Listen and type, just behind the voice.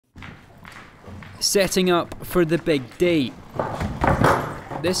Setting up for the big day.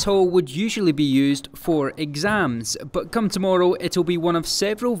 This hall would usually be used for exams, but come tomorrow it'll be one of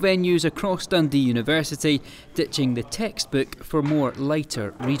several venues across Dundee University ditching the textbook for more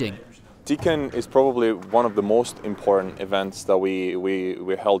lighter reading. DeeCON is probably one of the most important events that we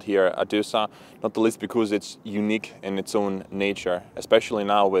held here at DeeCON, not the least because it's unique in its own nature, especially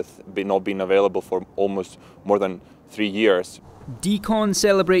now with not being available for almost more than 3 years. DeeCON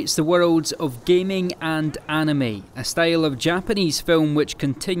celebrates the worlds of gaming and anime, a style of Japanese film which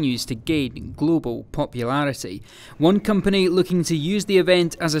continues to gain global popularity. One company looking to use the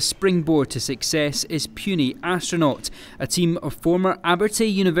event as a springboard to success is Puny Astronaut, a team of former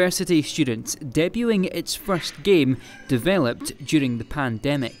Abertay University students debuting its first game developed during the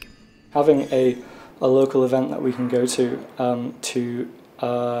pandemic. Having a local event that we can go to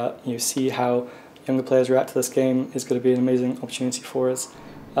see how younger players react to this game is going to be an amazing opportunity for us.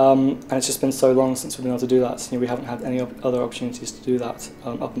 And it's just been so long since we've been able to do that. We haven't had any other opportunities to do that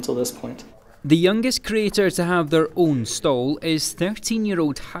up until this point. The youngest creator to have their own stall is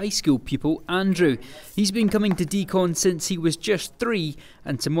 13-year-old high school pupil Andrew. He's been coming to DeeCON since he was just 3,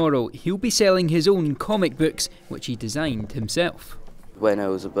 and tomorrow he'll be selling his own comic books, which he designed himself. When I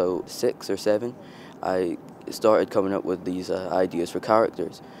was about 6 or 7, I started coming up with these ideas for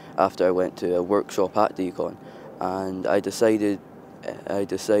characters after I went to a workshop at DeeCON, and I decided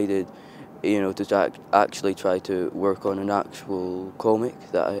to actually try to work on an actual comic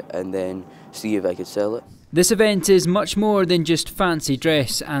and then see if I could sell it. This event is much more than just fancy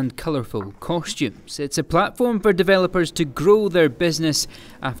dress and colourful costumes. It's a platform for developers to grow their business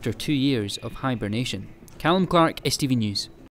after 2 years of hibernation. Callum Clark, STV News.